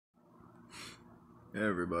Hey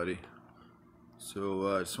everybody.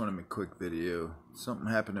 I just want to make a quick video. Something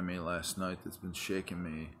happened to me last night that's been shaking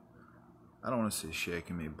me. I don't want to say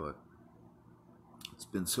shaking me, but it's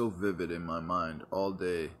been so vivid in my mind all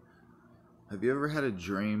day. Have you ever had a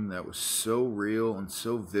dream that was so real and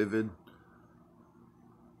so vivid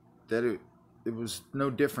that it was no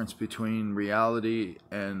difference between reality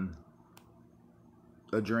and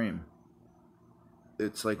a dream?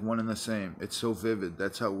 It's like one and the same. It's so vivid.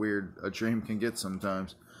 That's how weird a dream can get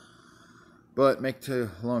sometimes. But make the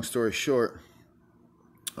long story short,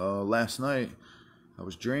 last night I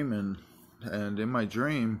was dreaming, and in my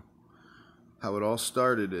dream, how it all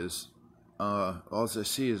started is, all I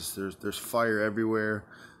see is there's fire everywhere.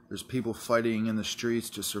 There's people fighting in the streets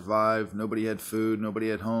to survive. Nobody had food. Nobody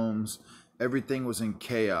had homes. Everything was in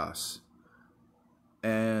chaos,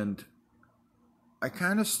 and I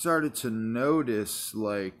kind of started to notice,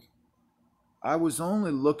 like, I was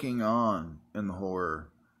only looking on in the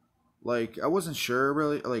horror. Like, I wasn't sure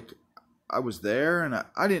really. Like, I was there and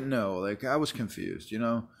I didn't know. Like, I was confused.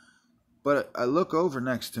 But I look over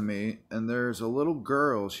next to me and there's a little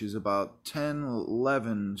girl. She's about 10,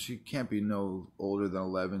 11. She can't be no older than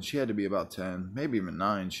 11. She had to be about 10, maybe even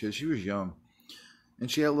 9. She was young.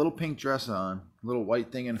 And she had a little pink dress on, a little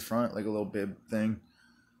white thing in front, like a little bib thing,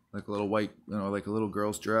 like a little white, like a little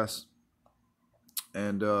girl's dress.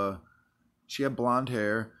 And she had blonde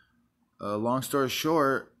hair. Long story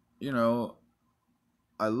short,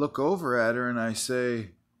 I look over at her and I say,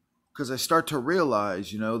 because I start to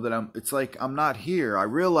realize, that it's like I'm not here. I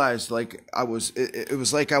realized like it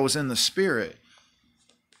was like I was in the spirit.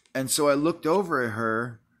 And so I looked over at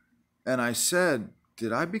her and I said,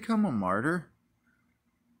 did I become a martyr?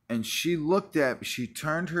 And she she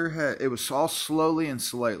turned her head. It was all slowly and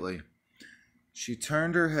slightly. She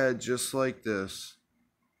turned her head just like this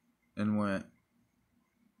and went.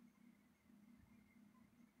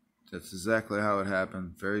 That's exactly how it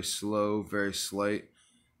happened. Very slow, very slight.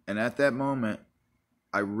 And at that moment,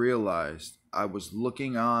 I realized I was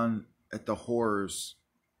looking on at the horrors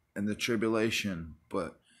and the tribulation,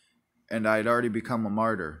 and I had already become a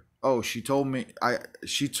martyr. Oh, she told me, I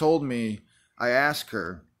asked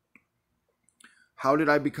her, how did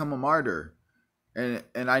I become a martyr? And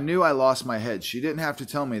I knew I lost my head. She didn't have to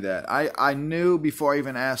tell me that. I knew before I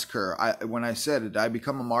even asked her. When I said, did I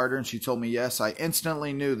become a martyr? And she told me yes, I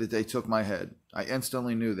instantly knew that they took my head. I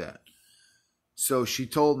instantly knew that. So she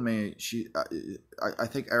told me,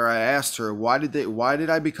 I asked her, why did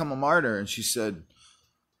I become a martyr? And she said,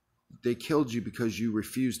 they killed you because you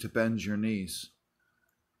refused to bend your knees.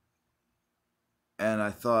 And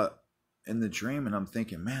I thought in the dream, and I'm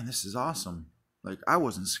thinking, man, this is awesome. Like, I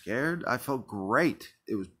wasn't scared. I felt great.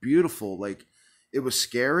 It was beautiful. Like, it was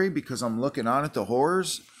scary because I'm looking on at the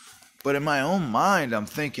horrors. But in my own mind, I'm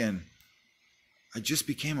thinking, I just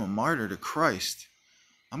became a martyr to Christ.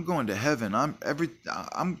 I'm going to heaven.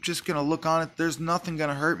 I'm just going to look on it. There's nothing going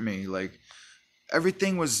to hurt me. Like,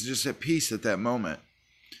 everything was just at peace at that moment.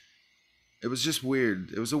 It was just weird.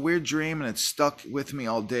 It was a weird dream, and it stuck with me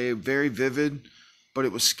all day. Very vivid. But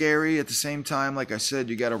it was scary at the same time. Like I said,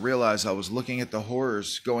 you got to realize I was looking at the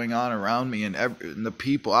horrors going on around me and the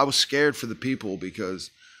people. I was scared for the people because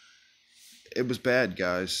it was bad,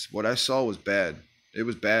 guys. What I saw was bad. It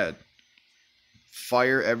was bad.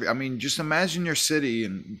 Fire just imagine your city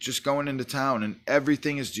and just going into town and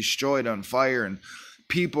everything is destroyed on fire and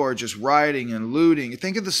people are just rioting and looting.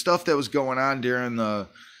 Think of the stuff that was going on during the,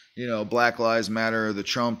 Black Lives Matter, the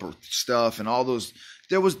Trump stuff and all those.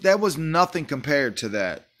 That was nothing compared to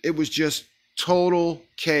that. It was just total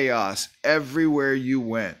chaos everywhere you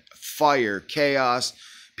went. Fire, chaos,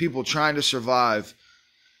 people trying to survive.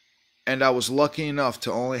 And I was lucky enough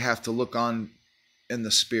to only have to look on in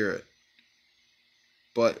the spirit.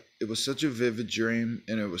 But it was such a vivid dream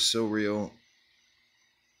and it was so real.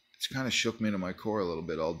 It's kind of shook me to my core a little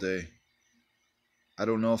bit all day. I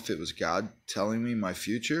don't know if it was God telling me my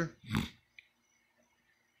future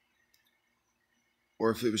or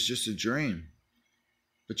if it was just a dream.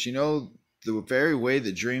 But the very way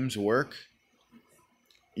that dreams work,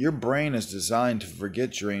 your brain is designed to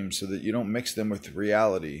forget dreams so that you don't mix them with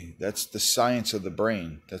reality. That's the science of the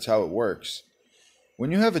brain. That's how it works.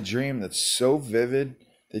 When you have a dream that's so vivid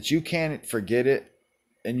that you can't forget it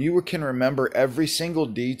and you can remember every single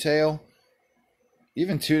detail,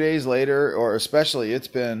 even 2 days later, or especially it's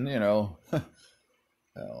been,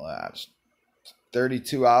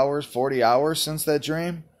 32 hours, 40 hours since that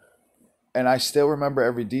dream, and I still remember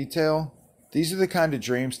every detail. These are the kind of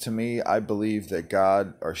dreams, to me, I believe that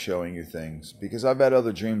God are showing you things. Because I've had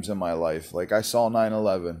other dreams in my life. Like I saw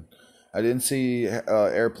 9/11. I didn't see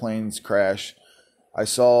airplanes crash. I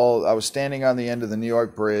was standing on the end of the New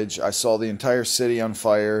York Bridge. I saw the entire city on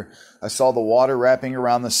fire. I saw the water wrapping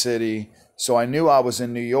around the city. So I knew I was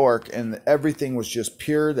in New York, and everything was just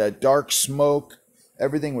pure, that dark smoke.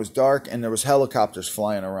 Everything was dark, and there was helicopters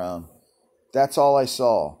flying around. That's all I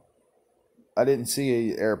saw. I didn't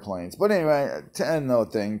see airplanes. But anyway, to end the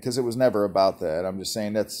thing, because it was never about that. I'm just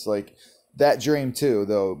saying that's like, that dream too,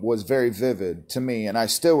 though, was very vivid to me. And I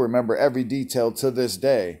still remember every detail to this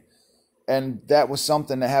day. And that was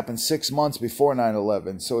something that happened 6 months before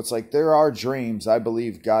 9/11. So it's like, there are dreams I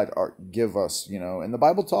believe God give us, you know. And the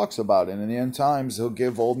Bible talks about it. In the end times, he'll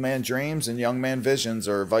give old man dreams and young man visions,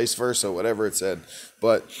 or vice versa, whatever it said.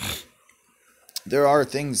 But there are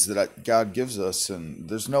things that God gives us, and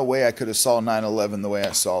there's no way I could have saw 9/11 the way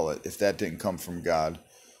I saw it if that didn't come from God.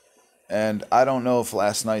 And I don't know if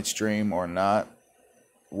last night's dream or not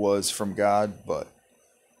was from God, but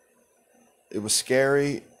it was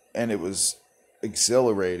scary and it was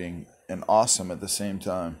exhilarating and awesome at the same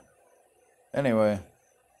time. Anyway,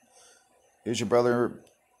 here's your brother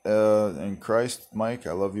in Christ, Mike.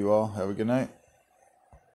 I love you all. Have a good night.